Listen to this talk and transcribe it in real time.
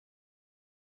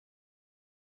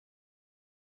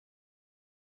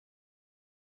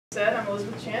I'm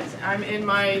Elizabeth Chance. I'm in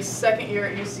my second year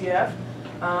at UCF.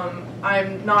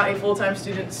 I'm not a full-time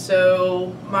student,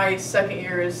 so my second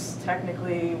year is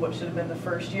technically what should have been the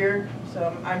first year.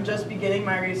 So I'm just beginning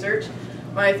my research.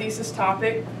 My thesis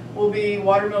topic will be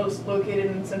Watermills located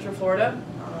in Central Florida.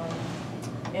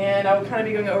 And I will kind of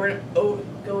be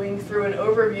going through an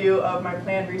overview of my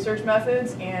planned research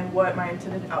methods and what my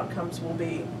intended outcomes will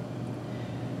be.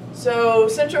 So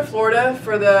Central Florida,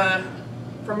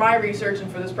 for my research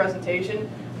and for this presentation,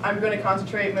 I'm going to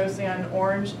concentrate mostly on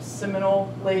Orange,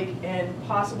 Seminole, Lake, and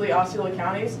possibly Osceola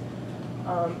counties.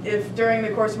 If during the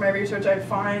course of my research I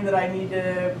find that I need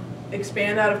to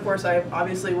expand that, of course I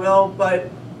obviously will, but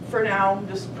for now I'm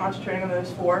just concentrating on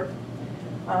those four.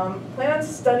 Plan on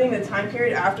studying the time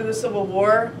period after the Civil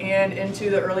War and into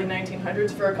the early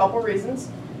 1900s for a couple reasons.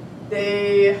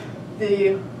 The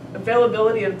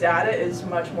availability of data is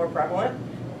much more prevalent,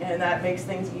 and that makes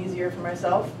things easier for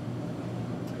myself.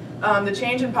 The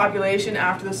change in population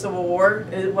after the Civil War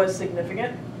was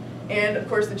significant, and of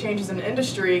course the changes in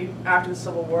industry after the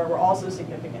Civil War were also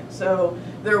significant. So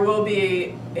there will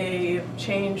be a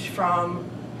change from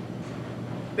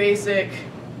basic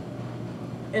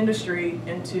industry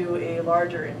into a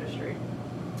larger industry.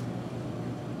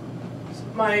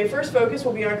 My first focus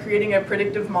will be on creating a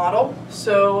predictive model.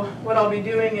 So what I'll be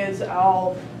doing is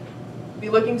I'll be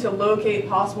looking to locate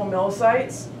possible mill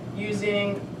sites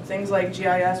using things like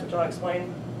GIS, which I'll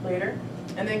explain later,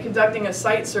 and then conducting a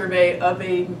site survey of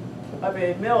a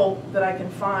mill that I can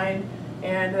find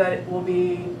and that will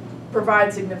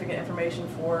provide significant information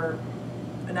for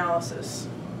analysis.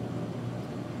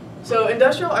 So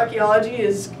industrial archaeology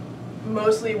is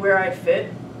mostly where I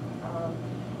fit.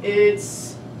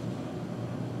 It's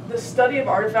the study of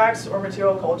artifacts or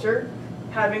material culture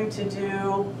having to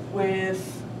do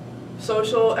with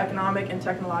social, economic, and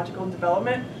technological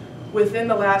development within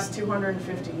the last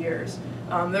 250 years.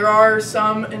 There are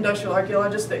some industrial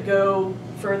archaeologists that go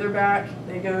further back.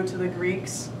 They go to the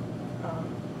Greeks.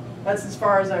 That's as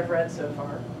far as I've read so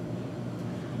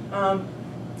far.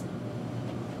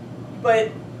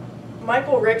 But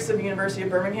Michael Ricks of the University of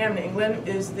Birmingham in England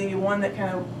is the one that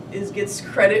kind of gets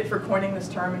credit for coining this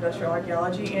term, industrial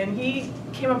archaeology, and he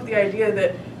came up with the idea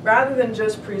that rather than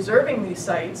just preserving these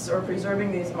sites or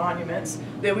preserving these monuments,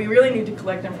 that we really need to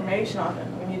collect information on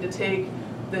them. We need to take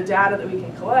the data that we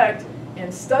can collect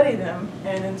and study them,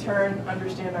 and in turn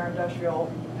understand our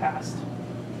industrial past.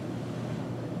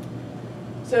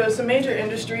 So some major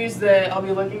industries that I'll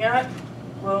be looking at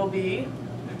will be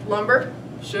lumber,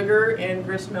 sugar, and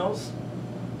grist mills.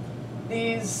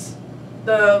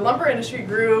 The lumber industry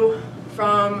grew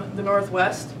from the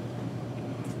Northwest,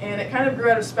 and it kind of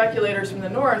grew out of speculators from the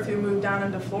North who moved down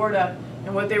into Florida,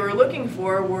 and what they were looking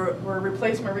for were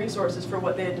replacement resources for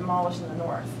what they had demolished in the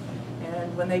North.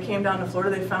 And when they came down to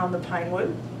Florida, they found the pine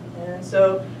wood. And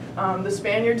so the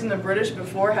Spaniards and the British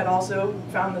before had also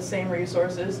found the same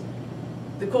resources.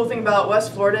 The cool thing about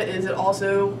West Florida is it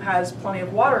also has plenty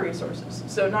of water resources.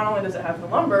 So not only does it have the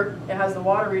lumber, it has the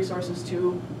water resources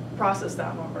to process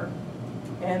that lumber.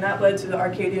 And that led to the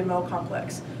Arcadia Mill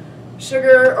Complex.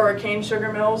 Sugar or cane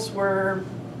sugar mills were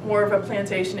more of a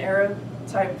plantation era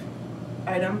type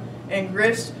item, and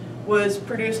grist was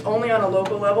produced only on a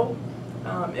local level.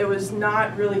 It was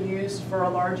not really used for a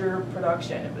larger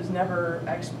production. It was never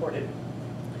exported.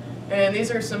 And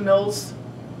these are some mills.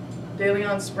 De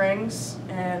Leon Springs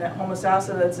and at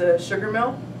Homosassa, that's a sugar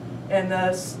mill. And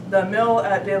the mill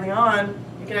at De Leon,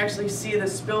 you can actually see the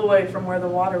spillway from where the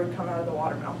water would come out of the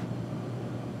watermill.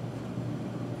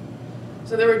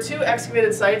 So there were two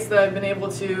excavated sites that I've been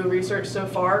able to research so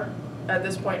far at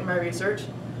this point in my research.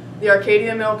 The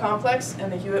Arcadia Mill Complex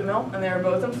and the Hewitt Mill, and they are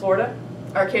both in Florida.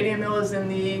 Arcadia Mill is in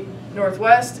the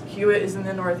northwest, Hewitt is in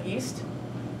the northeast.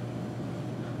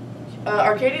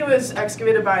 Arcadia was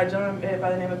excavated by a gentleman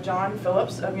by the name of John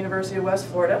Phillips of University of West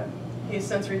Florida. He's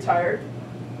since retired.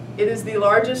 It is the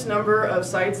largest number of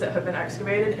sites that have been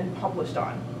excavated and published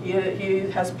on. He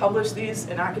has published these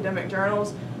in academic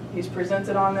journals. He's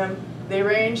presented on them. They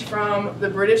range from the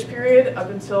British period up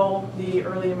until the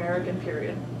early American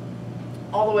period,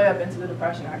 all the way up into the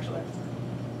Depression, actually.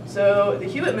 So the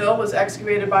Hewitt Mill was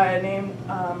excavated by a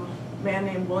man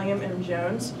named William M.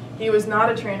 Jones. He was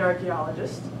not a trained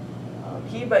archaeologist.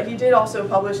 But he did also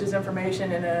publish his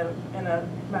information in a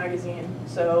magazine,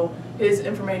 so his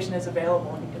information is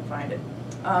available and you can find it.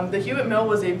 The Hewitt Mill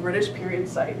was a British period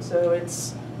site, so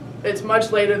it's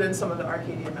much later than some of the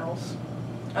Arcadia mills.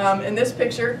 In this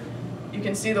picture, you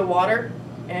can see the water,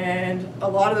 and a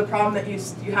lot of the problem that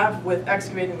you have with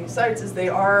excavating these sites is they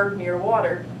are near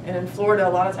water, And in Florida, a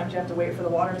lot of times you have to wait for the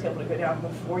water table to go down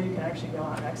before you can actually go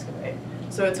out and excavate.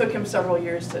 So it took him several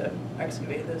years to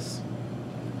excavate this.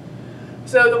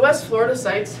 So the West Florida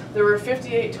sites, there were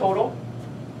 58 total.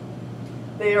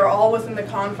 They are all within the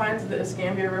confines of the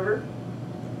Escambia River.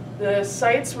 The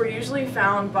sites were usually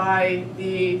found by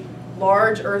the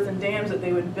large earthen dams that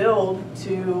they would build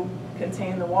to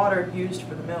contain the water used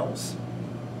for the mills.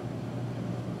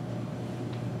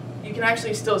 You can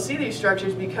actually still see these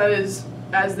structures because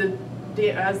as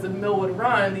the mill would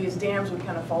run, these dams would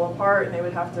kind of fall apart and they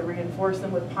would have to reinforce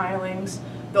them with pilings.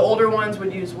 The older ones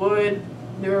would use wood,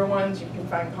 newer ones you can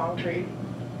find concrete.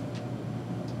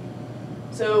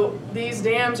 So these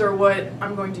dams are what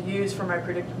I'm going to use for my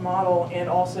predictive model and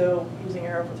also using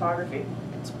aerophotography.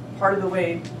 It's part of the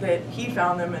way that he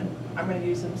found them, and I'm going to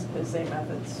use his same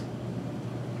methods.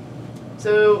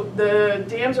 So the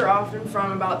dams are often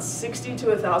from about 60 to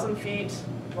 1,000 feet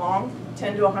long,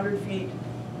 10 to 100 feet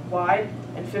wide,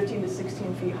 and 15 to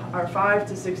 16 feet, or 5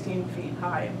 to 16 feet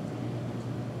high.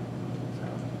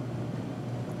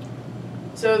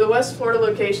 So the West Florida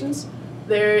locations,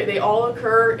 they all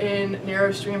occur in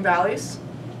narrow stream valleys.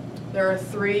 There are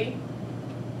 3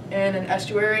 in an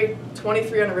estuary,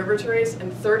 23 on a river terrace,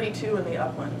 and 32 in the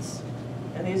uplands.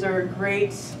 And these are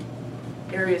great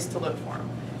areas to look for them.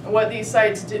 And what these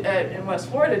sites do, in West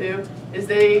Florida do is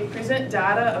they present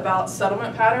data about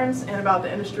settlement patterns and about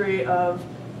the industry of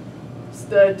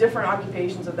the different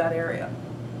occupations of that area.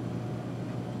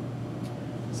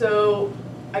 So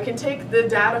I can take the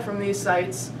data from these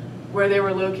sites, where they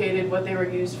were located, what they were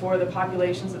used for, the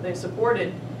populations that they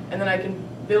supported, and then I can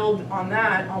build on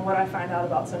that on what I find out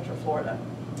about Central Florida.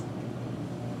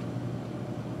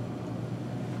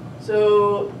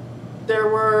 So there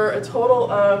were a total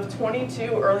of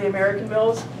 22 early American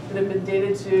mills that have been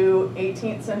dated to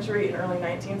 18th century and early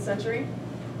 19th century.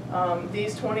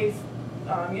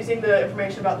 Using the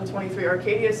information about the 23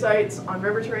 Arcadia sites on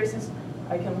river terraces,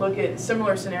 I can look at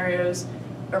similar scenarios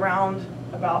around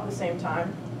about the same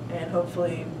time and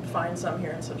hopefully find some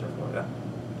here in Central Florida.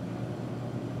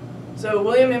 So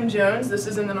William M. Jones, this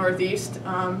is in the Northeast,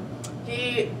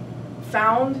 he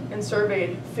found and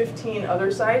surveyed 15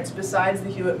 other sites besides the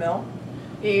Hewitt Mill.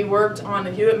 He worked on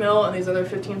the Hewitt Mill and these other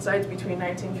 15 sites between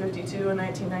 1952 and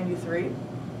 1993.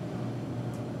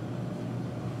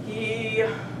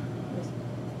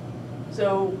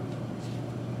 So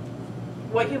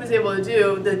what he was able to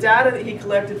do, the data that he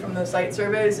collected from the site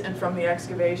surveys and from the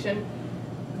excavation,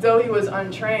 though he was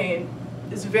untrained,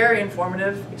 is very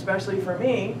informative, especially for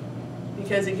me,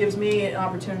 because it gives me an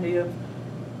opportunity of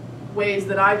ways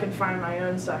that I can find my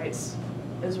own sites,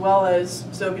 as well as,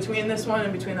 so between this one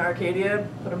and between the Arcadia,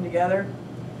 put them together,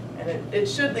 and it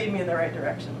should lead me in the right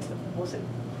direction, so we'll see.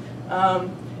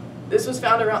 This was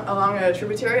found along a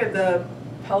tributary of the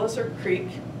Pellicer Creek.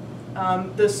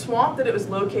 The swamp that it was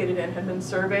located in had been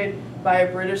surveyed by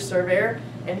a British surveyor,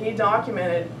 and he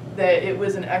documented that it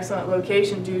was an excellent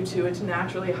location due to its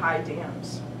naturally high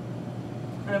dams.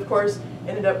 And of course,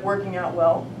 ended up working out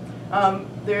well.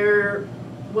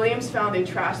 Williams found a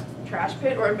trash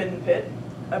pit or a midden pit,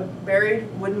 a buried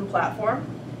wooden platform,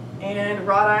 and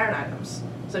wrought iron items,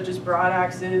 such as broad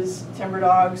axes, timber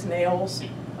dogs, nails.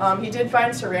 He did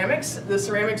find ceramics. The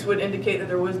ceramics would indicate that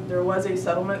there was a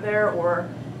settlement there or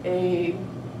a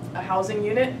housing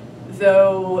unit,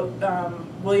 though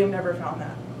William never found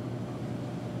that.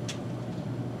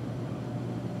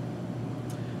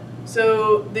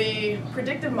 So the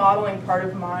predictive modeling part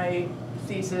of my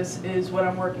thesis is what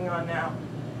I'm working on now.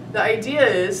 The idea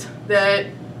is that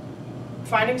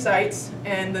finding sites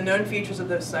and the known features of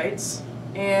those sites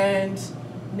and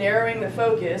narrowing the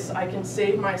focus, I can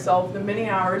save myself the many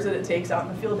hours that it takes out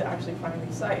in the field to actually find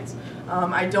these sites.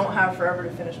 I don't have forever to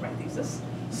finish my thesis,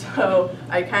 so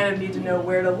I kind of need to know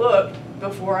where to look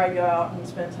before I go out and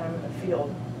spend time in the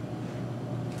field.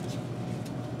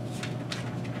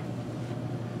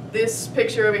 This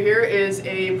picture over here is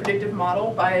a predictive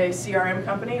model by a CRM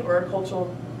company, or a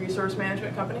cultural resource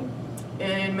management company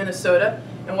in Minnesota.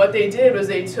 And what they did was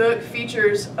they took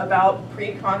features about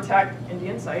pre-contact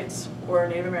Indian sites or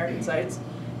Native American sites,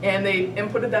 and they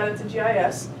inputted that into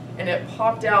GIS, and it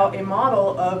popped out a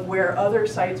model of where other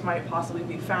sites might possibly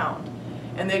be found.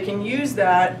 And they can use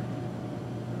that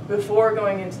before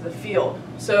going into the field.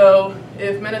 So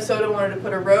if Minnesota wanted to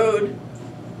put a road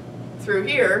through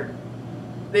here,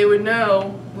 they would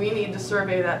know we need to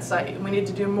survey that site. We need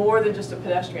to do more than just a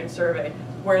pedestrian survey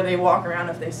where they walk around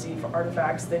if they see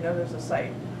artifacts, they know there's a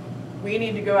site. We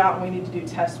need to go out and we need to do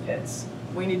test pits.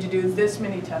 We need to do this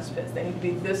many test pits. They need to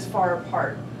be this far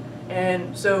apart.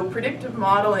 And so predictive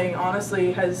modeling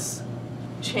honestly has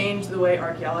changed the way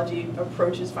archaeology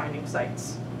approaches finding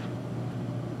sites.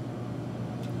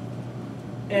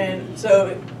 And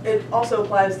so it also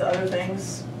applies to other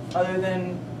things other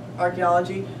than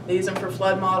archaeology. They use them for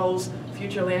flood models,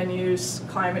 future land use,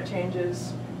 climate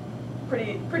changes.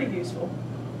 Pretty useful.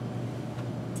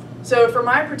 So for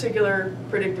my particular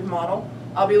predictive model,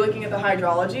 I'll be looking at the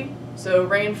hydrology. So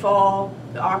rainfall,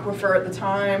 the aquifer at the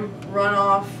time,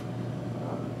 runoff,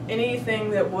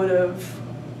 anything that would have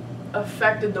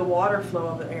affected the water flow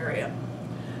of the area.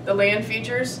 The land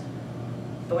features,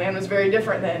 the land was very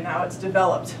different then, now it's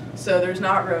developed. So there's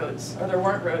not roads, or there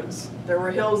weren't roads. There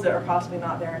were hills that are possibly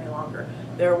not there any longer.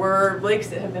 There were lakes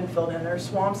that have been filled in, there are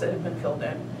swamps that have been filled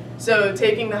in. So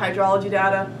taking the hydrology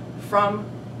data from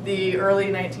the early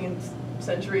 19th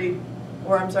century,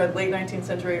 or I'm sorry, late 19th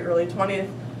century, early 20th,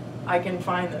 I can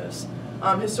find those.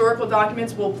 Historical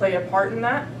documents will play a part in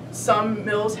that. Some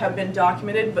mills have been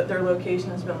documented, but their location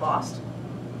has been lost.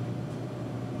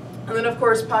 And then of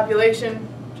course population,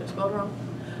 just spelled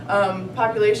wrong.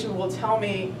 Population will tell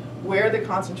me where the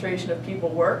concentration of people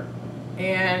were,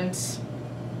 and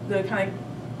the kind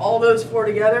of, all those four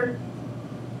together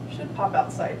should pop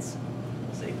out sites.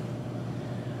 We'll see.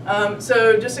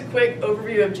 So just a quick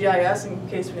overview of GIS in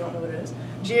case we don't know what it is.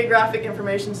 Geographic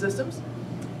Information Systems.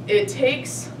 It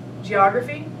takes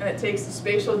geography and it takes the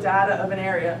spatial data of an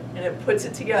area and it puts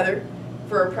it together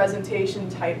for a presentation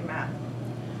type map.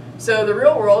 So the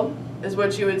real world is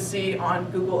what you would see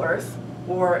on Google Earth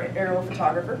or aerial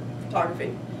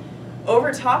photography.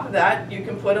 Over top of that, you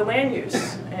can put a land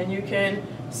use and you can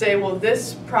say, well,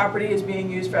 this property is being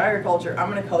used for agriculture.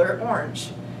 I'm going to color it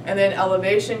orange. And then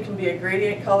elevation can be a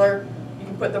gradient color. You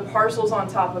can put the parcels on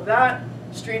top of that,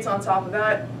 streets on top of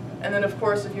that. And then of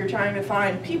course, if you're trying to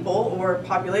find people or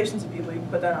populations of people, you can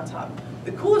put that on top.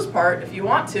 The coolest part, if you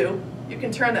want to, you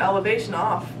can turn the elevation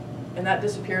off and that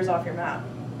disappears off your map.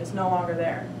 It's no longer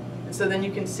there. And so then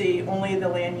you can see only the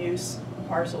land use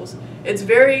parcels. It's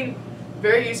very,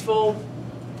 very useful.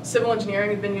 Civil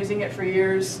engineering has been using it for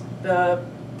years. The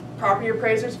property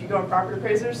appraisers, if you go on property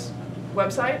appraisers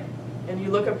website and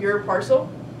you look up your parcel,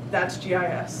 that's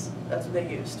GIS. That's what they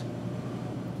used.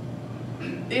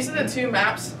 These are the two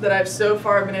maps that I've so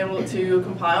far been able to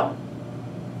compile.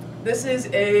 This is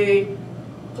a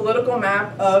political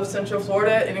map of Central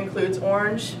Florida. It includes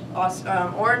Orange,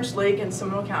 Lake, and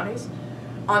Seminole counties.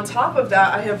 On top of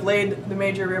that, I have laid the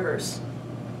major rivers.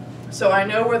 So I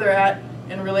know where they're at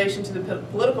in relation to the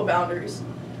political boundaries.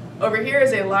 Over here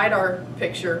is a LiDAR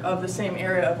picture of the same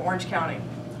area of Orange County.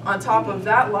 On top of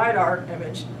that LiDAR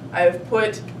image, I have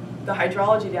put the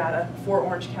hydrology data for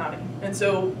Orange County. And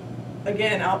so,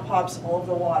 again, out pops all of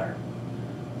the water.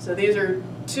 So these are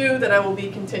two that I will be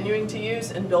continuing to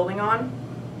use and building on.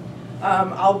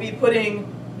 I'll be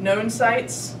putting known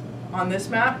sites on this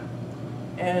map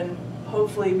and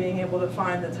hopefully being able to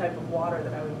find the type of water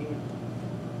that I would need.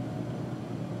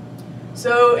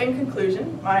 So in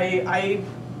conclusion, I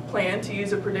plan to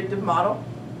use a predictive model,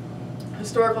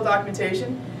 historical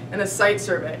documentation, and a site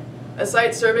survey. A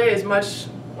site survey is much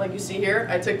like you see here.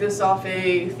 I took this off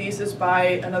a thesis by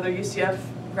another UCF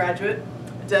graduate,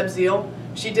 Deb Zeal.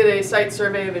 She did a site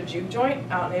survey of a juke joint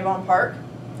out in Avon Park,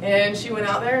 and she went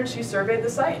out there and she surveyed the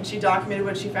site and she documented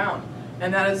what she found.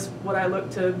 And that is what I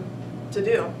look to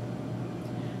do.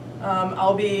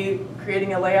 I'll be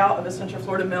creating a layout of a Central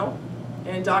Florida mill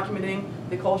and documenting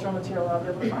the cultural material I'll be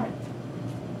able to find.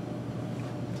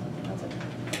 That's it.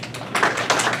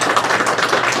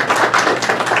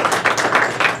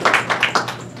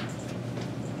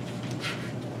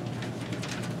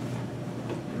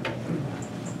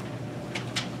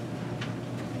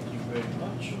 Thank you very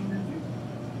much.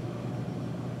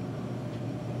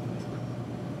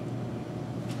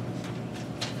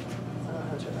 I don't know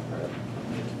how to turn that part up.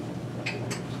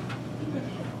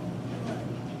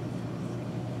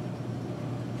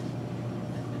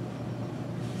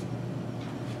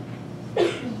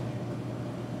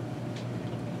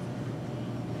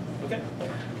 Okay.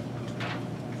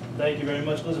 Thank you very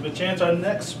much, Elizabeth Chance. Our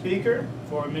next speaker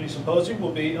for our mini symposium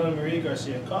will be Elimarie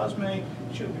Garcia-Cosme.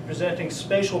 She will be presenting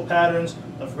spatial patterns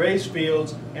of raised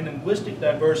fields and linguistic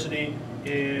diversity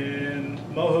in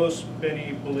Mojos,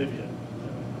 Beni, Bolivia.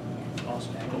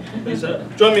 Awesome. Please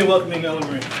join me in welcoming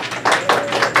Elimarie.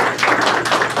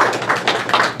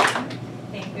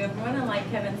 Thank you, everyone. And like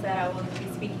Kevin said, I will be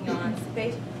speaking on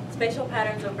spatial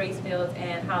patterns of raised fields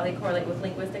and how they correlate with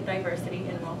linguistic diversity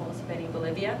in Mojos, Beni,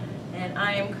 Bolivia. And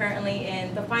I am currently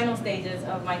in the final stages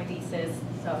of my thesis,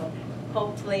 so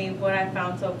hopefully what I've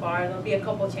found so far, there'll be a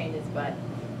couple changes, but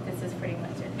this is pretty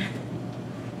much it.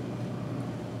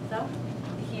 So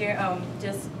here,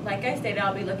 just like I stated,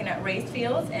 I'll be looking at raised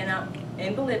fields and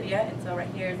in Bolivia, and so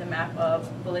right here is a map of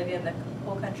Bolivia and the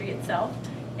whole country itself.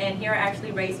 And here are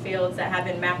actually race fields that have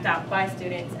been mapped out by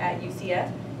students at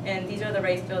UCF. And these are the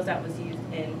race fields that was used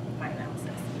in my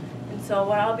analysis. And so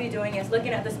what I'll be doing is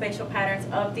looking at the spatial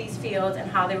patterns of these fields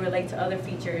and how they relate to other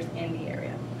features in the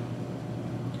area.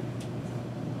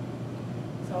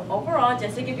 So overall,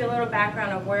 just to give you a little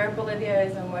background of where Bolivia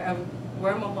is and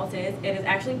where Mojos is, it is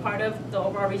actually part of the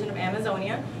overall region of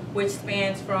Amazonia, which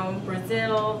spans from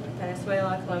Brazil,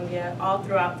 Venezuela, Colombia, all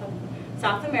throughout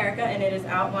South America, and it is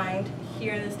outlined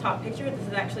here in this top picture. This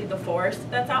is actually the forest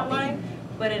that's outlined,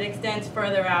 but it extends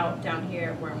further out down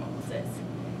here where Mojos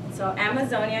is. So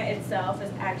Amazonia itself is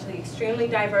actually extremely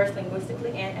diverse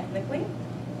linguistically and ethnically.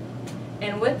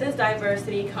 And with this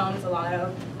diversity comes a lot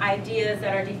of ideas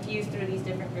that are diffused through these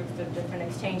different groups of different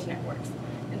exchange networks.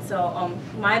 And so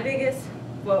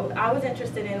what I was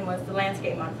interested in was the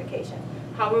landscape modification.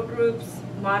 How are groups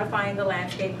modifying the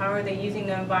landscape? How are they using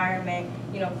the environment,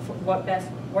 for what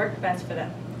worked best for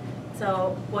them?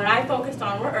 So what I focused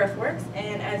on were earthworks,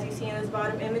 and as you see in this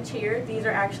bottom image here, these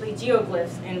are actually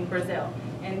geoglyphs in Brazil.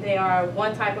 And they are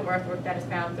one type of earthwork that is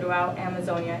found throughout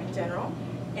Amazonia in general.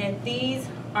 And these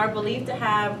are believed to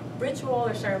have ritual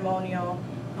or ceremonial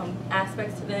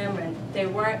aspects to them, and they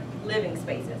weren't living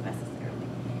spaces necessarily.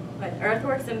 But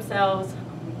earthworks themselves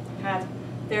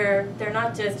they're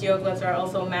not just geoglyphs, there are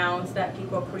also mounds that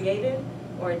people created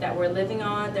or that we're living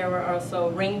on. There were also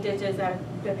ring ditches that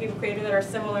people created that are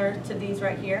similar to these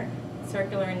right here,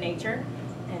 circular in nature.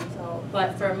 And so,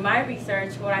 but for my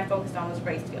research, what I focused on was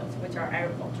race fields, which are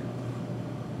agricultural.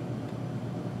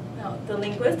 Now, the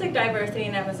linguistic diversity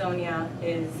in Amazonia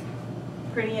is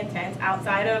pretty intense.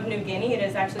 Outside of New Guinea, it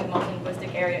is actually the most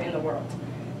linguistic area in the world.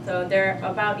 So they're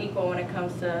about equal when it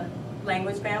comes to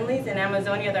language families. In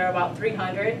Amazonia, there are about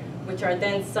 300, which are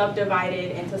then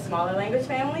subdivided into smaller language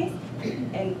families.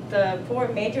 And the 4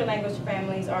 major language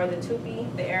families are the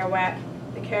Tupi, the Arawak,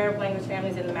 the Carib language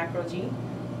families, and the Macro-G.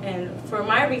 And for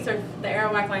my research, the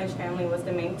Arawak language family was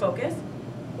the main focus,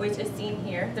 which is seen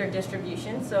here, their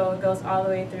distribution. So it goes all the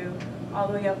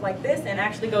way up like this, and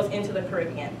actually goes into the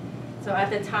Caribbean. So at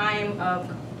the time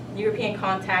of European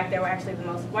contact, they were actually the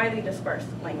most widely dispersed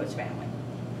language family.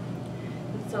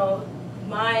 So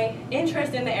my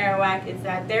interest in the Arawak is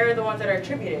that they're the ones that are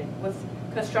attributed with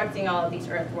constructing all of these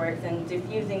earthworks and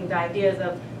diffusing the ideas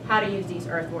of how to use these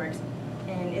earthworks.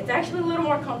 And it's actually a little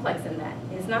more complex than that.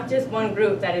 It's not just one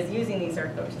group that is using these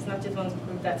earthworks. It's not just one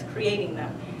group that's creating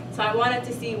them. So I wanted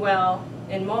to see, well,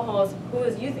 in Mojos, who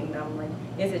is using them? Like,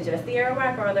 is it just the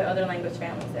Arawak, or are there other language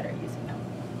families that are using them?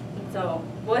 And so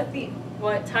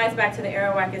what ties back to the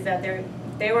Arawak is that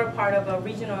they were part of a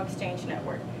regional exchange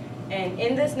network. And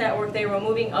in this network, they were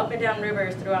moving up and down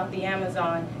rivers throughout the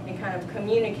Amazon and kind of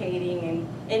communicating and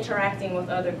interacting with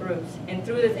other groups. And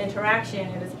through this interaction,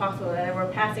 it is possible that they were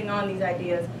passing on these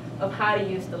ideas of how to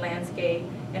use the landscape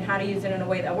and how to use it in a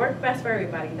way that worked best for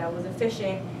everybody, that was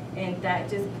efficient, and that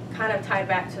just kind of tied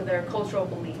back to their cultural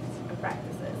beliefs and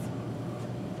practices.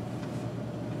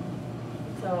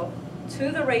 So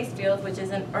to the race fields, which is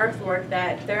an earthwork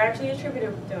that they're actually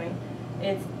attributed to doing,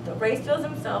 the race fields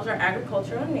themselves are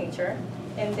agricultural in nature,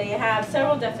 and they have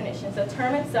several definitions. The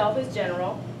term itself is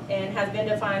general and has been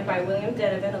defined by William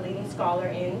Dedevan, a leading scholar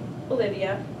in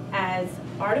Bolivia, as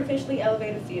artificially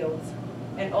elevated fields.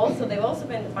 And also, they've also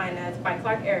been defined as by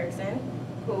Clark Erickson,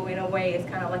 who in a way is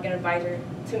kind of like an advisor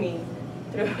to me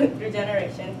through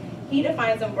generations. He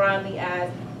defines them broadly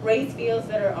as race fields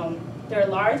that are they're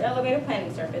large elevated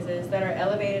planting surfaces that are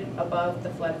elevated above the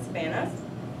flooded savannas.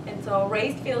 And so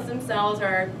raised fields themselves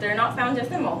they're not found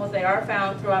just in Mojos, they are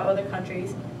found throughout other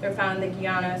countries. They're found in the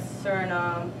Guianas,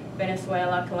 Suriname,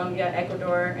 Venezuela, Colombia,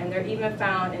 Ecuador, and they're even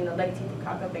found in the Lake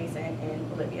Titicaca Basin in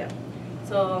Bolivia.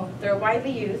 So they're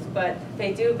widely used, but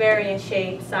they do vary in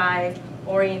shape, size,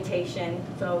 orientation.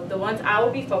 So the ones I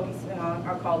will be focusing on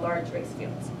are called large race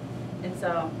fields. And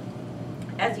so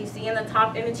as you see in the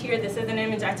top image here, this is an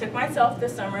image I took myself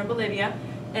this summer in Bolivia.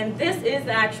 And this is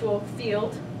the actual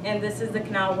field, and this is the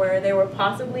canal where they were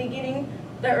possibly getting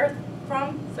the earth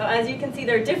from. So as you can see,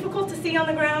 they're difficult to see on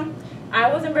the ground.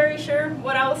 I wasn't very sure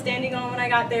what I was standing on when I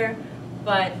got there,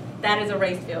 but that is a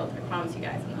race field, I promise you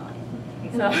guys, I'm not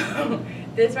lying. So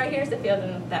this right here is the field,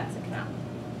 and that's the canal.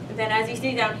 But then as you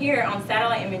see down here on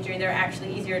satellite imagery, they're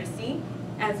actually easier to see.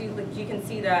 As you can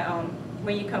see that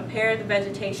when you compare the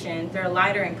vegetation, they're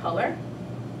lighter in color.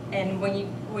 And when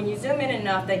you zoom in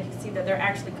enough, that you can see that they're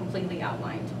actually completely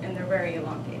outlined and they're very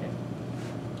elongated.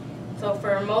 So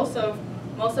for most of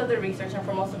the research and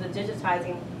for most of the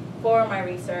digitizing for my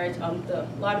research, a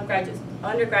lot of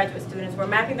undergraduate students were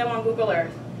mapping them on Google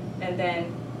Earth and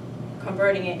then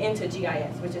converting it into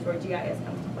GIS, which is where GIS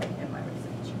comes to play in my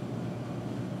research.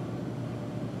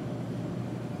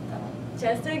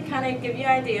 just to kind of give you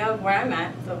an idea of where I'm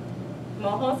at, so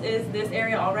Mojos is this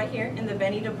area all right here in the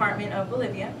Beni department of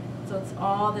Bolivia. So it's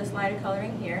all this lighter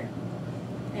coloring here.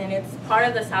 And it's part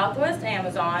of the southwest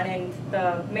Amazon, and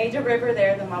the major river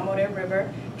there, the Monte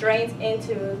River, drains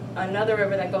into another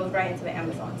river that goes right into the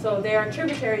Amazon. So they are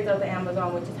tributaries of the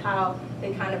Amazon, which is how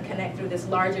they kind of connect through this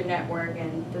larger network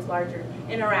and this larger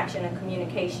interaction and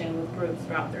communication with groups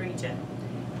throughout the region.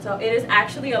 So it is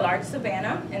actually a large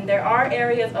savanna, and there are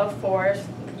areas of forest,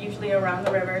 usually around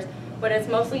the rivers, but it's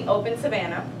mostly open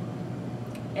savanna.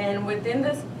 And within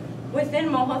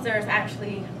Mojos, there's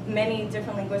actually many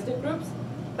different linguistic groups.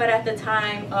 But at the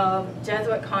time of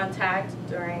Jesuit contact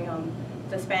during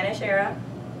the Spanish era,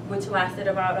 which lasted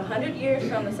about 100 years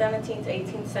from the 17th to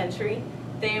 18th century,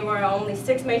 there were only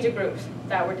 6 major groups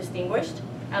that were distinguished,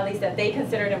 at least that they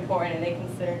considered important and they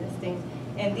considered distinct.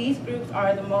 And these groups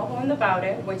are the Mojo and the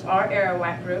Baude, which are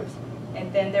Arawak groups.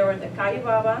 And then there were the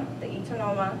Cayubaba, the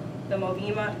Itonoma, the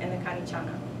Movima, and the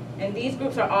Canichana. And these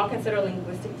groups are all considered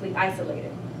linguistically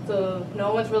isolated. So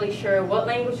no one's really sure what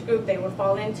language group they would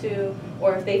fall into,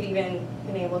 or if they've even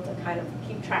been able to kind of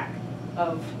keep track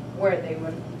of where they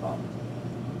would fall.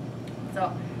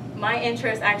 So my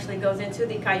interest actually goes into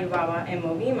the Cayubaba and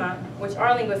Movima, which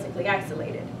are linguistically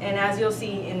isolated. And as you'll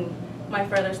see in my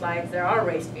further slides, there are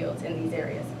race fields in these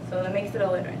areas. So that makes it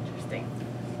a little interesting.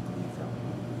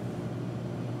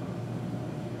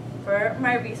 For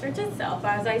my research itself,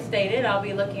 as I stated, I'll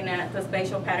be looking at the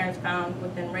spatial patterns found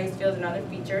within race fields and other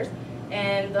features.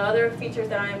 And the other features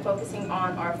that I am focusing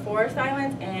on are forest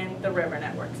islands and the river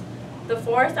networks. The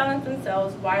forest islands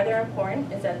themselves, why they're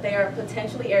important, is that they are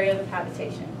potentially areas of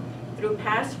habitation. Through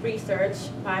past research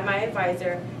by my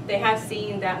advisor, they have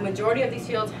seen that majority of these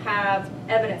fields have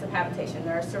evidence of habitation.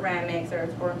 There are ceramics,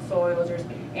 there's burnt soils, there's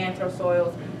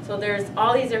anthrosoils. So there's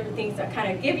all these different things that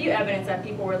kind of give you evidence that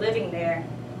people were living there.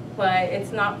 But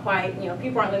it's not quite,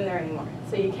 people aren't living there anymore.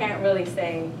 So you can't really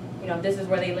say, this is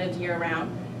where they lived year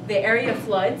round. The area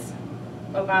floods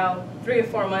about 3 or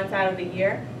 4 months out of the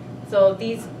year. So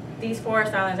these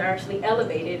forest islands are actually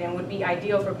elevated and would be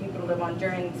ideal for people to live on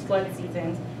during flood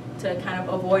seasons to kind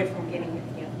of avoid from getting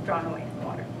drawn away in the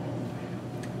water.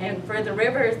 And for the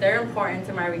rivers, they're important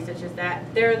to my research is that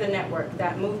they're the network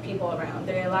that move people around.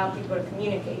 They allow people to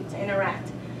communicate, to interact.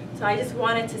 So I just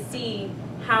wanted to see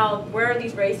where are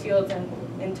these race fields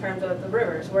in terms of the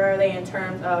rivers? Where are they in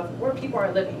terms of where people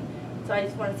are living? So I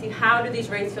just want to see how do these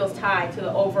race fields tie to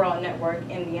the overall network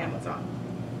in the Amazon.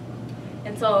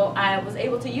 And so I was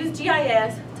able to use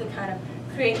GIS to kind of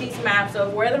create these maps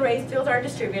of where the race fields are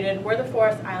distributed, where the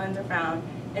forest islands are found,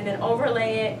 and then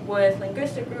overlay it with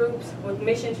linguistic groups, with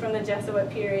missions from the Jesuit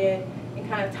period, and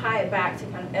kind of tie it back to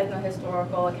kind of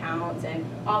ethno-historical accounts and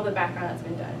all the background that's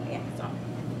been done in the Amazon.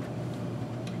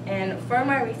 And for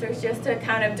my research, just to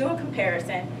kind of do a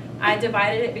comparison, I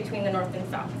divided it between the north and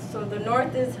south. So the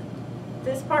north is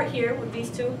this part here with these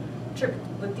two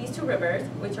rivers,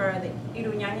 which are the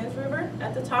Iruñañez River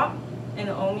at the top and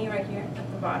the Omi right here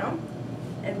at the bottom.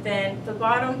 And then the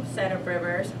bottom set of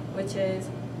rivers, which is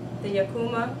the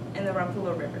Yacuma and the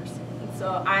Rampula rivers. And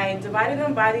so I divided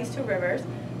them by these 2 rivers,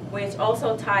 which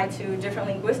also tie to different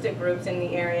linguistic groups in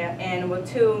the area and with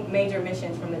 2 major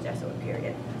missions from the Jesuit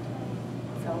period.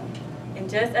 So, and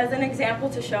just as an example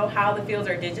to show how the fields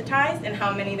are digitized and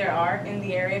how many there are in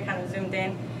the area, kind of zoomed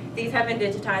in, these have been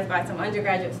digitized by some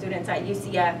undergraduate students at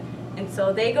UCF. And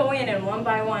so they go in and one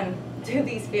by one do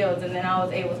these fields, and then I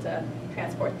was able to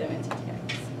transport them into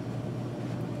GIS.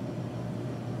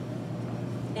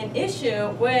 An issue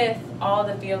with all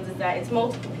the fields is that it's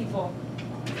multiple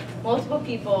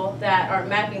people that are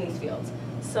mapping these fields.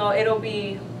 So it'll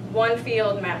be one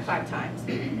field mapped 5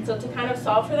 times. So to kind of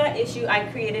solve for that issue, I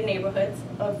created neighborhoods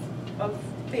of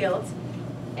fields,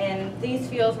 and these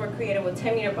fields were created with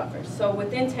 10-meter buffers. So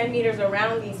within 10 meters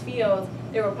around these fields,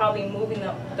 they were probably moving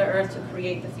the earth to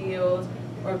create the fields,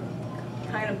 or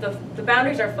kind of the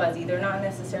boundaries are fuzzy. They're not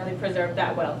necessarily preserved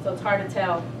that well. So it's hard to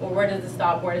tell, well, where does it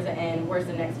stop, where does it end, where's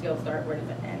the next field start, where does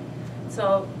it end?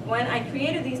 So when I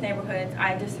created these neighborhoods,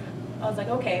 I was like,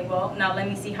 okay, well, now let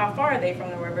me see how far are they from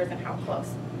the rivers and how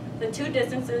close. The 2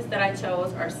 distances that I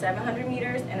chose are 700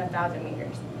 meters and 1,000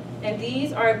 meters. And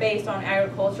these are based on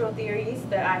agricultural theories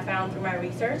that I found through my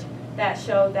research that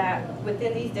show that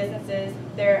within these distances,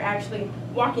 they're actually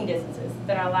walking distances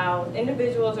that allow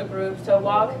individuals or groups to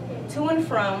walk to and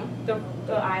from the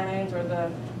islands or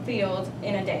the fields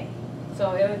in a day.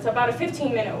 So it's about a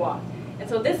 15-minute walk. And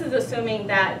so this is assuming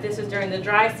that this is during the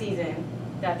dry season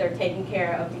that they're taking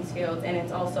care of these fields, and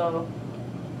it's also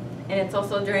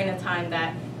during a time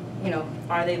that,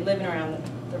 are they living around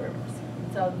the rivers.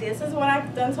 So this is what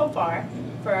I've done so far.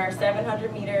 for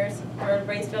 700 meters for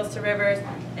raised fields to rivers,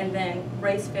 and then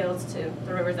raised fields to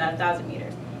the rivers at 1,000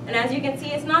 meters. And as you can see,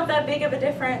 it's not that big of a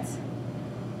difference,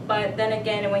 but then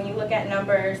again, when you look at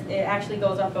numbers, it actually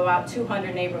goes up about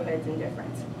 200 neighborhoods in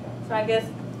difference. So I guess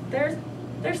there's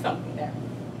something there.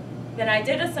 Then I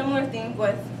did a similar thing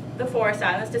with the forest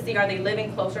islands to see, are they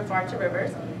living close or far to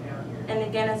rivers? And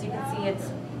again, as you can see, it's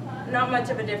not much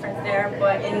of a difference there,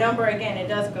 but in number, again, it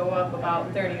does go up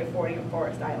about 30 to 40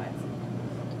 forest islands.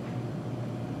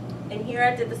 And here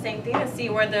I did the same thing to see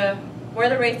where the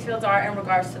raised fields are in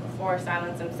regards to the forest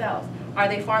islands themselves. Are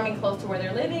they farming close to where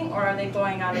they're living, or are they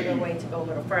going out of their way to go a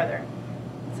little further?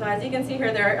 So as you can see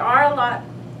here, there are a lot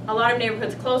of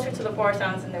neighborhoods closer to the forest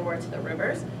islands than there were to the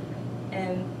rivers.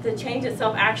 And the change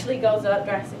itself actually goes up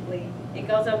drastically. It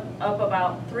goes up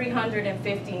about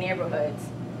 350 neighborhoods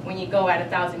when you go at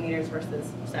 1,000 meters versus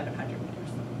 700 meters.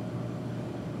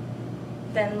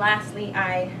 Then lastly,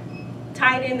 I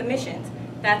tied in the missions.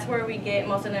 That's where we get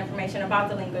most of the information about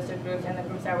the linguistic groups and the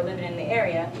groups that were living in the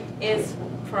area is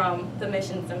from the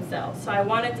missions themselves. So I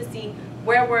wanted to see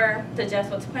where were the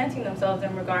Jesuits planting themselves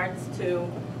in regards to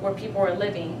where people were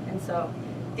living. And so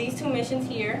these two missions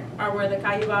here are where the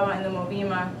Cayubaba and the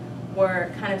Movima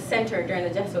were kind of centered during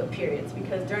the Jesuit periods,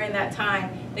 because during that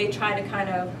time they tried to kind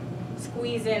of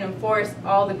squeeze in and force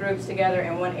all the groups together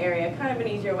in one area, kind of an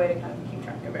easier way to kind of keep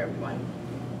track of everyone.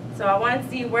 So I wanted to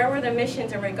see where were the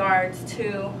missions in regards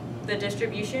to the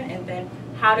distribution, and then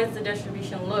how does the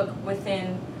distribution look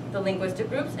within the linguistic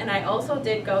groups. And I also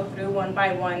did go through one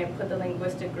by one and put the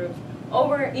linguistic groups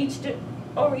over each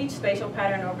spatial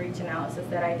pattern, over each analysis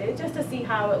that I did, just to see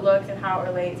how it looks and how it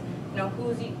relates, you know,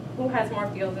 who has more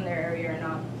fields in their area or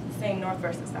not, same north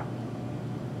versus south.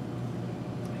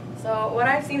 So what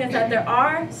I've seen is that there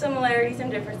are similarities and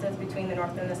differences between the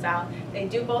north and the south. They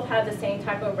do both have the same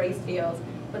type of raised fields,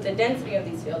 but the density of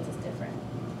these fields is different.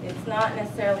 It's not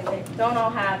necessarily, they don't all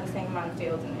have the same amount of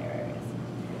fields in their areas.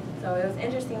 So it was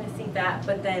interesting to see that,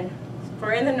 but then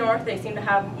for in the north, they seem to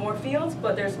have more fields,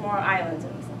 but there's more islands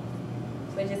in the south.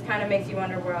 So it just kind of makes you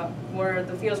wonder, were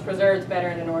the fields preserved better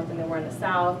in the north than they were in the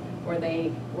south? Were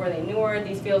they newer?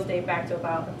 These fields date back to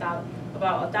about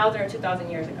 1,000 or 2,000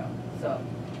 years ago. So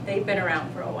they've been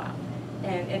around for a while.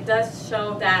 And it does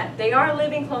show that they are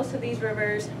living close to these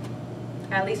rivers,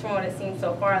 at least from what it seems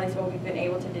so far, at least what we've been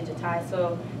able to digitize.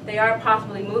 So they are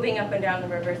possibly moving up and down the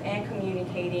rivers and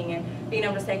communicating and being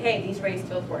able to say, hey, these raised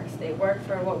fields work. They work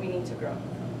for what we need to grow.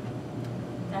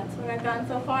 That's what I've done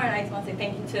so far, and I just want to say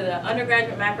thank you to the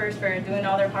undergraduate mappers for doing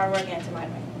all their hard work and to my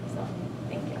family. So,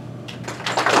 thank you.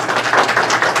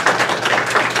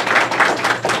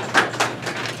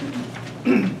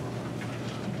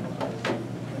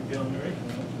 Thank you, Elimarie.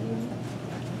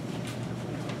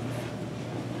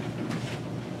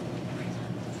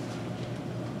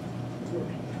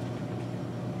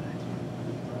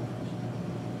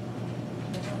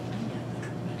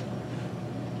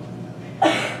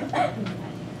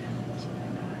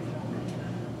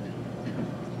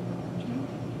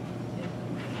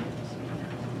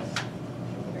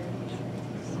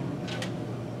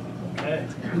 Okay.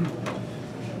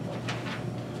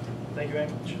 Thank you very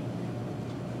much.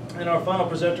 And our final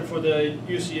presenter for the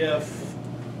UCF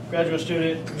graduate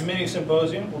student mini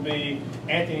symposium will be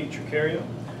Anthony Tricarico,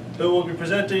 who will be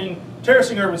presenting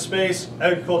Terracing Urban Space,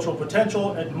 Agricultural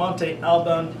Potential at Monte,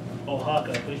 Alban,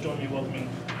 Oaxaca. Please join me in welcoming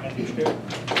Anthony Tricarico.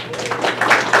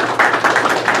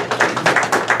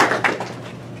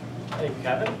 Thank you,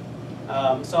 Kevin.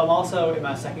 So I'm also in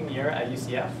my second year at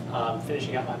UCF,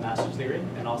 finishing up my master's degree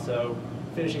and also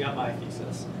finishing up my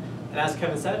thesis. And as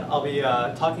Kevin said, I'll be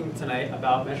talking tonight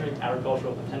about measuring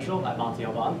agricultural potential at Monte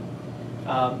Alban.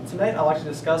 Tonight I'd like to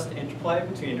discuss the interplay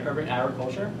between urban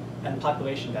agriculture and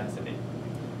population density.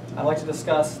 I'd like to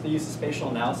discuss the use of spatial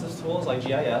analysis tools like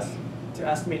GIS to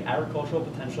estimate agricultural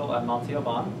potential at Monte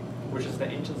Alban, which is the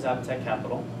ancient Zapotec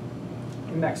capital,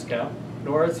 in Mexico, in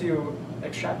order to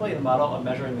extrapolate a model of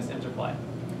measuring this interplay.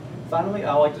 Finally,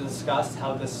 I'd like to discuss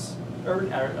how this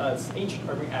ancient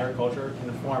urban agriculture can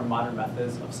inform modern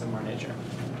methods of similar nature.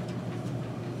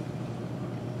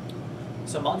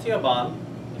 So Monte Alban,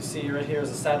 you see right here is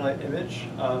a satellite image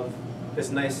of this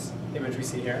nice image we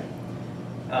see here.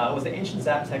 Was the ancient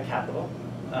Zapotec capital,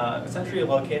 essentially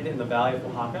located in the Valley of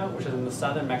Oaxaca, which is in the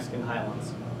southern Mexican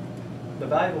highlands. The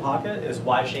Valley of Oaxaca is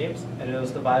Y-shaped, and it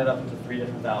was divided up into 3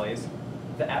 different valleys.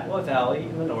 The Atla Valley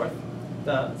in the north,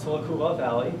 the Tlacuba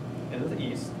Valley in the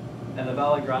east, and the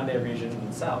Valle Grande region in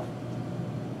the south.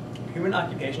 Human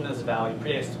occupation in this valley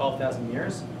predates 12,000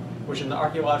 years, which in the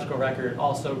archaeological record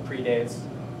also predates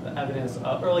the evidence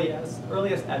of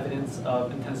earliest evidence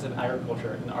of intensive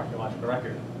agriculture in the archaeological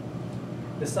record.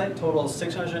 The site totals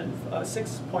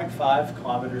 6.5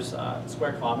 kilometers,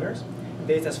 square kilometers, and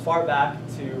dates as far back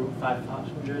to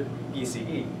 500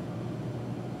 BCE.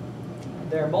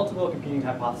 There are multiple competing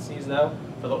hypotheses, though,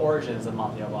 for the origins of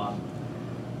Monte Alban.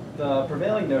 The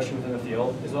prevailing notion within the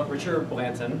field is what Richard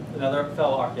Blanton, another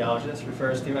fellow archaeologist,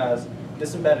 refers to as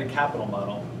disembedded capital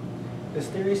model. This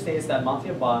theory states that Monte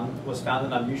Alban was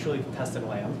founded on mutually contested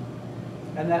land,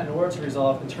 and that in order to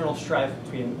resolve internal strife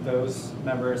between those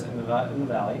members in the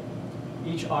valley,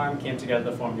 each arm came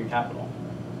together to form a new capital.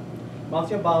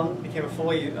 Monte Alban became a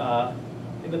fully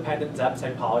independent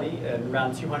Zaptec polity in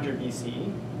around 200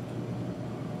 BCE,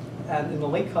 and in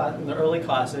the early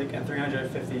Classic and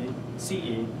 350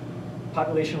 CE,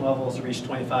 population levels reached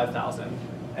 25,000.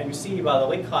 And you see by the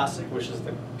late Classic, which is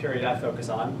the period I focus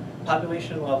on,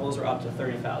 population levels are up to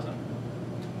 30,000.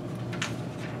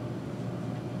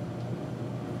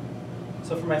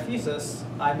 So for my thesis,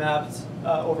 I mapped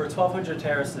over 1,200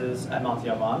 terraces at Monte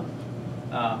Alban.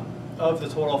 Of the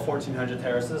total 1,400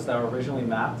 terraces that were originally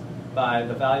mapped by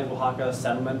the Valley of Oaxaca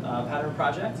Settlement Pattern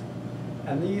Project.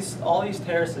 And all these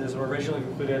terraces were originally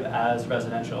included as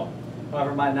residential.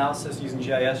 However, my analysis using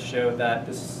GIS showed that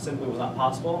this simply was not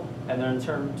possible, and there in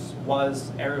terms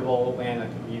was arable land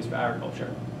that could be used for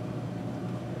agriculture.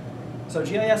 So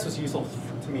GIS was useful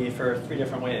to me for 3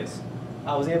 different ways.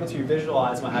 I was able to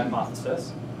visualize my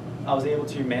hypothesis, I was able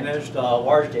to manage the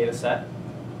large data set,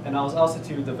 and I was also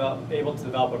able to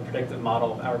develop a predictive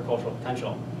model of agricultural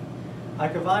potential. I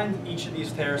combined each of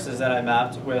these terraces that I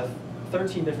mapped with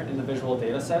 13 different individual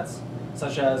data sets,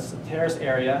 such as terrace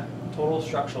area, total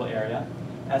structural area,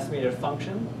 estimated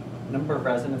function, number of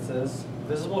residences,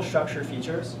 visible structure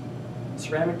features,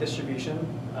 ceramic distribution,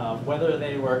 whether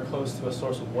they were close to a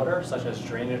source of water, such as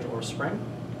drainage or spring,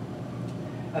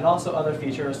 and also other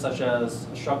features such as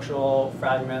structural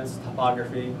fragments,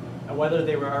 topography, and whether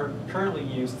they are currently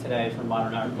used today for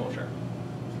modern agriculture.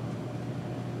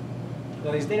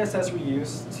 Now, these data sets were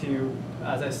used to,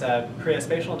 as I said, create a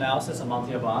spatial analysis of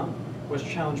Monte Alban, which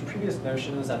challenged previous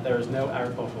notions that there is no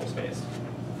agricultural space.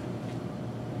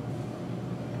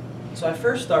 So I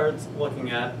first started looking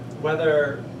at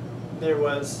whether there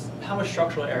was, how much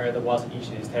structural area there was in each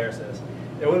of these terraces.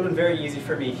 It would have been very easy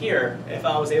for me here if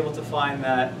I was able to find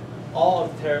that all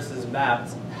of the terraces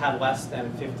mapped had less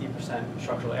than 50%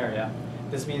 structural area.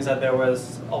 This means that there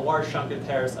was a large chunk of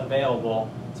terrace available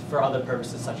for other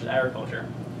purposes such as agriculture.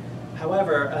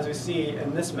 However, as we see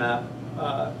in this map,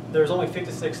 there's only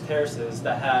 56 terraces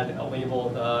that had a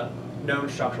labeled known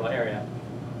structural area.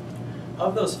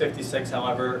 Of those 56,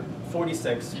 however,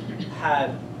 46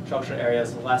 had structural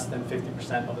areas less than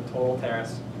 50% of the total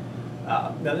terrace.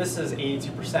 Now this is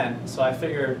 82%, so I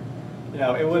figured,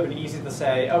 it would have been easy to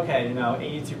say, okay,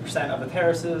 82% of the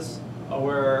terraces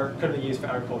could be used for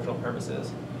agricultural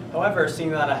purposes. However,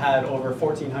 seeing that I had over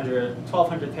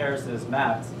 1,200 terraces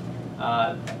mapped,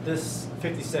 this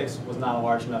 56 was not a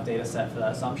large enough data set for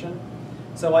that assumption.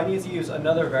 So I need to use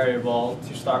another variable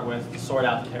to start with to sort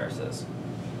out the terraces.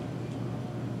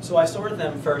 So I sorted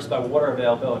them first by water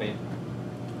availability.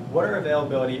 Water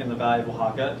availability in the Valley of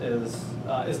Oaxaca is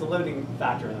the limiting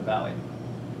factor in the valley.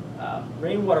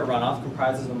 Rainwater runoff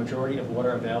comprises the majority of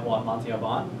water available at Monte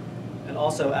Alban, and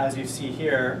also, as you see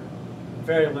here,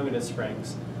 very limited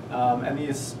springs. And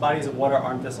these bodies of water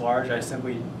aren't this large. I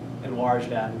simply enlarged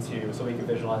that into so we can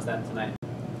visualize that tonight.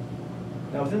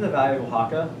 Now within the Valley of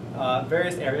Oaxaca,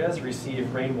 various areas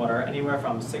receive rainwater anywhere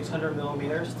from 600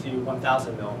 millimeters to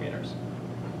 1,000 millimeters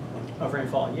of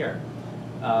rainfall a year.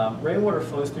 Rainwater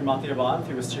flows through Monte Alban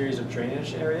through a series of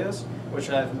drainage areas, which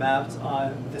I've mapped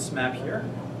on this map here.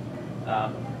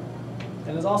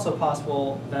 And it's also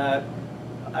possible that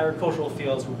agricultural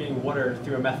fields were being watered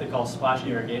through a method called splash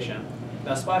irrigation.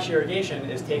 Now, splash irrigation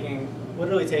is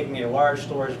literally taking a large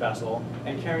storage vessel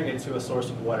and carrying it to a source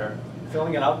of water,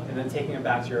 filling it up, and then taking it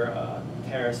back to your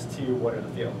terrace to water the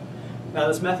field. Now,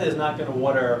 this method is not going to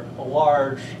water a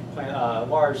large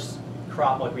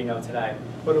crop like we know today,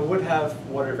 but it would have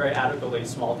watered very adequately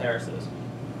small terraces.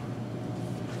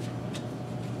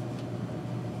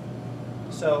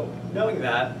 So, knowing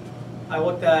that, I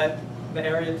looked at the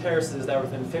area of terraces that were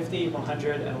within 50,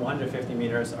 100, and 150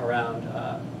 meters around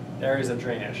areas of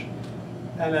drainage.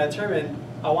 And I determined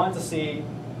I wanted to see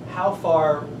how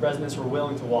far residents were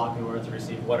willing to walk in order to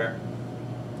receive water.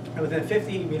 And within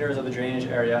 50 meters of the drainage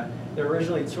area, there were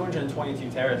originally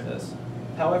 222 terraces.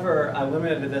 However, I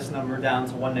limited this number down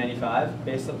to 195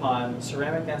 based upon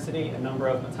ceramic density and number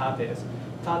of metates.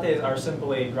 Metates are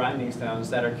simply grinding stones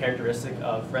that are characteristic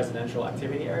of residential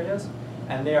activity areas,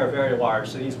 and they are very large,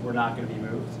 so these were not going to be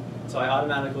moved. So I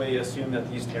automatically assumed that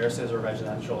these terraces are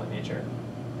residential in nature.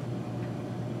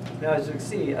 Now, as you can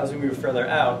see, as we move further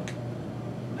out,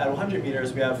 at 100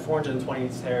 meters, we have 420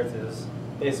 terraces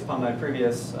based upon my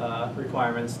previous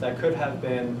requirements that could have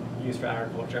been used for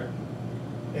agriculture.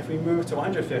 If we move to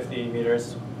 150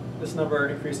 meters, this number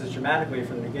increases dramatically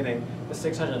from the beginning to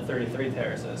 633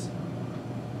 terraces.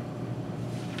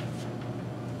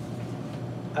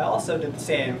 I also did the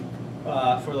same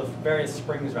for the various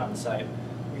springs around the site.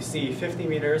 We see 50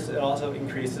 meters, it also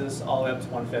increases all the way up to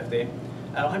 150.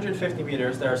 At 150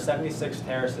 meters, there are 76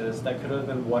 terraces that could have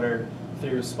been watered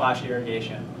through splash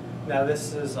irrigation. Now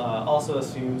this is, also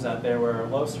assumes that there were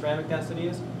low ceramic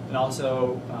densities and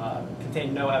also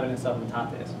contain no evidence of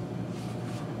metates.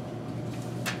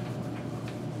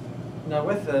 Now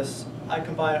with this, I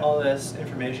combine all this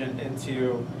information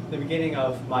into the beginning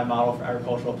of my model for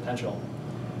agricultural potential.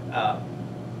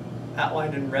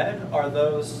 Outlined in red are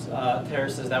those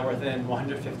terraces that were within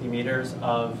 150 meters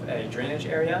of a drainage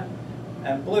area,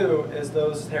 and blue is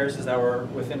those terraces that were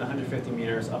within 150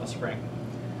 meters of a spring.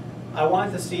 I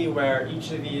wanted to see where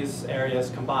each of these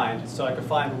areas combined so I could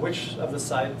find which of the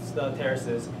sites, the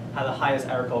terraces, had the highest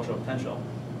agricultural potential.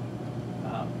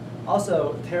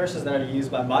 Also, terraces that are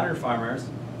used by modern farmers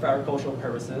for agricultural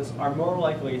purposes are more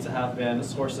likely to have been a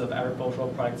source of agricultural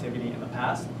productivity in the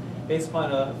past, based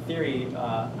upon a theory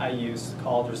I use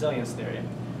called resilience theory.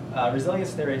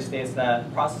 Resilience theory states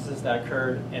that processes that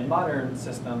occurred in modern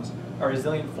systems are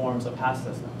resilient forms of past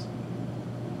systems.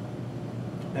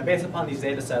 Now, based upon these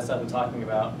data sets I've been talking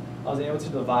about, I was able to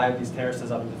divide these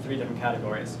terraces up into 3 different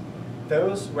categories.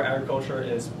 Those where agriculture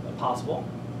is possible,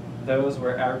 those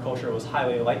where agriculture was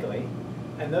highly likely,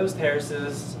 and those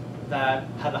terraces that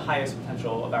had the highest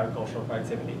potential of agricultural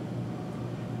productivity.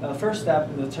 Now, the first step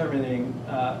in determining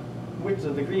which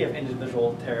the degree of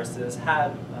individual terraces had,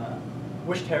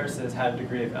 which terraces had a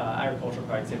degree of agricultural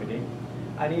productivity,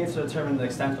 I needed to determine the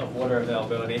extent of water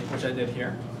availability, which I did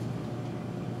here.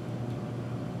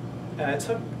 And I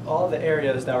took all the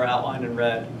areas that were outlined in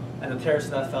red and the terraces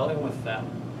that fell in with them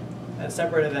and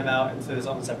separated them out into its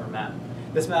own separate map.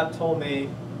 This map told me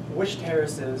which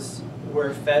terraces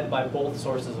were fed by both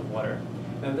sources of water.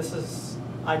 Now this is,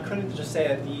 I couldn't just say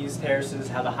that these terraces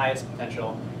have the highest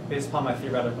potential based upon my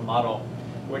theoretical model,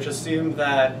 which assumed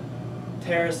that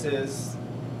terraces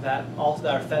that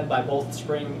are fed by both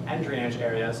spring and drainage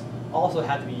areas also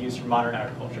had to be used for modern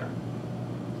agriculture.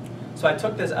 So I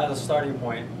took this as a starting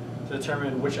point to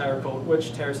determine which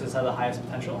terraces had the highest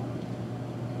potential,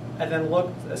 and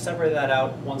then separated that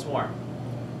out once more.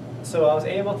 So I was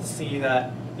able to see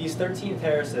that these 13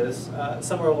 terraces,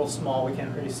 some were a little small, we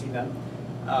can't really see them,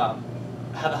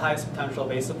 had the highest potential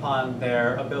based upon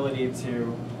their ability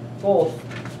to both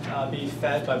be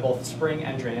fed by both spring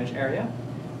and drainage area,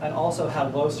 and also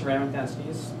have low ceramic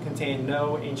densities, contain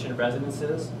no ancient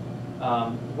residences,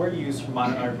 were used for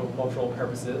modern agricultural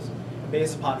purposes, and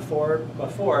based upon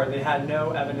before, they had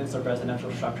no evidence of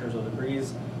residential structures or debris,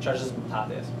 such as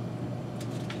metates.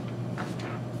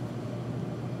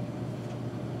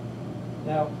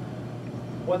 Now,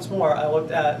 once more, I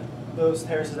looked at those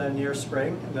terraces that are near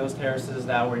spring and those terraces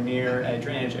that were near a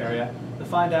drainage area to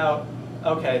find out,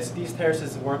 okay, so these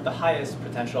terraces weren't the highest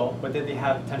potential, but did they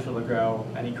have potential to grow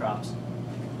any crops?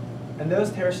 And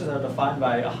those terraces that are defined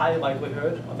by a high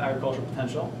likelihood of agricultural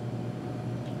potential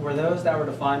were those that were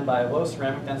defined by low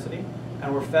ceramic density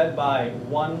and were fed by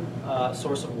one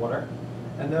source of water,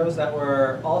 and those that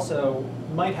were also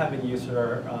might have been used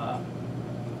for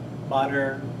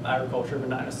modern agriculture, but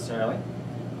not necessarily,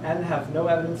 and have no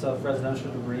evidence of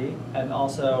residential debris, and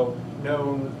also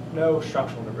no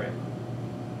structural debris.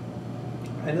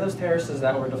 And those terraces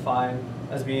that were defined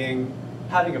as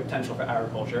having a potential for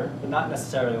agriculture, but not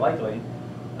necessarily likely,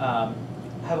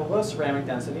 have a low ceramic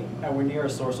density and were near a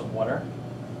source of water.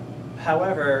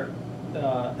 However,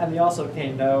 and they also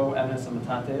contain no evidence of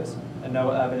metates and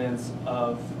no evidence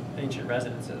of ancient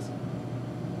residences.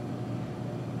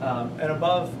 And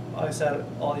above, I said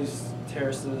all these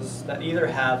terraces that either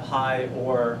have high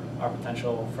or are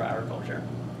potential for agriculture.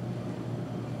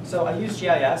 So I used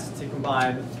GIS to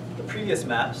combine the previous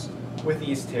maps with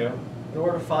these two in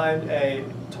order to find a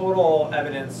total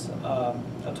evidence,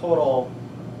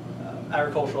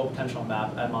 agricultural potential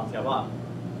map at Monte Alban.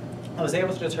 I was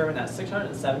able to determine that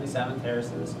 677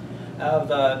 terraces out of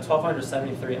the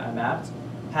 1,273 I mapped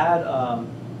had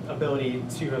ability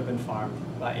to have been farmed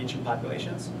by ancient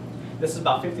populations. This is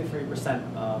about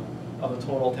 53% of the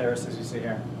total terraces you see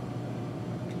here.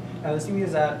 And the thing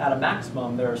is that at a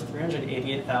maximum, there's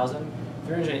 388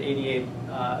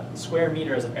 square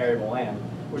meters of arable land,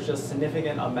 which is a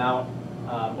significant amount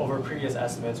over previous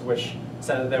estimates, which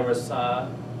said that there was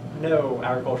no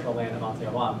agricultural land in Monte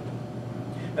Alban.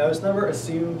 Now this number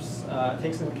assumes,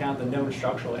 takes into account the known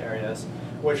structural areas,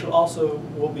 which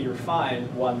will be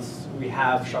refined once we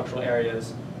have structural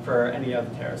areas for any of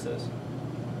the terraces.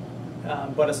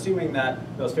 But assuming that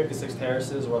those 56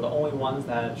 terraces were the only ones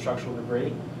that had structural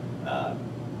debris,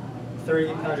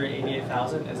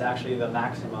 388,000 is actually the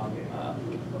maximum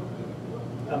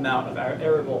amount of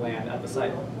arable land at the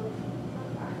site.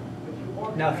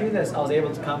 Now through this, I was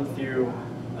able to come through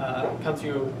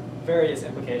various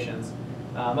implications.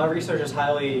 My research is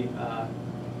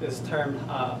termed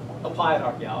applied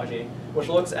archaeology, which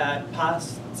looks at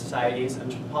past societies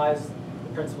and applies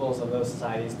the principles of those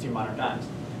societies to modern times.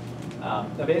 Now,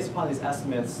 based upon these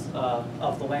estimates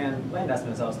of the land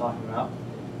estimates I was talking about,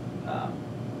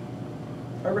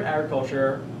 urban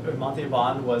agriculture in Monte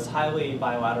was highly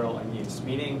bilateral in use,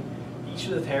 meaning each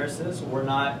of the terraces were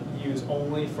not used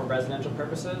only for residential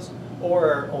purposes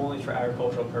or only for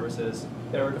agricultural purposes.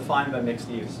 They were defined by mixed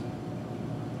use.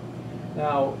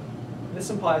 Now, this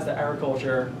implies that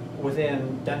agriculture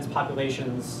within dense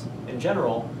populations in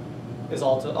general is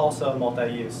also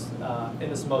multi-use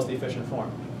in its most efficient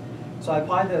form. So I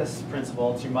applied this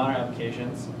principle to modern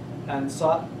applications and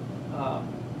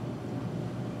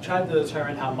tried to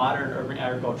determine how modern urban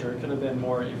agriculture could have been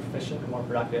more efficient and more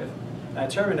productive. And I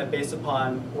determined that based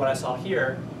upon what I saw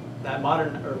here, that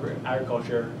modern urban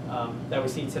agriculture that we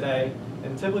see today,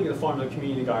 in typically the form of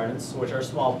community gardens, which are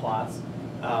small plots,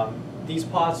 these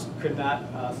plots could not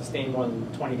sustain more than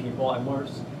 20 people, and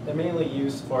they're mainly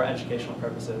used for educational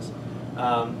purposes.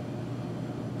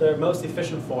 Their most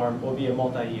efficient form will be a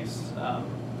multi-use,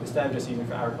 instead of just using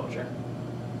for agriculture.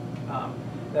 Now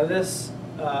this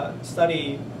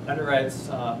study underwrites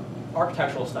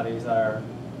architectural studies that are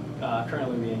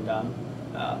currently being done,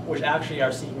 which actually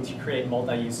are seeking to create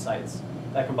multi-use sites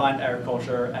that combine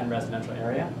agriculture and residential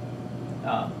area.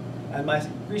 And my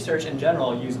research in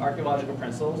general used archaeological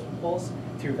principles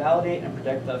to validate and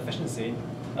predict the efficiency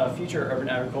of future urban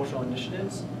agricultural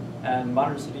initiatives and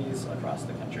modern cities across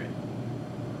the country.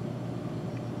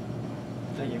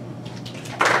 Thank you.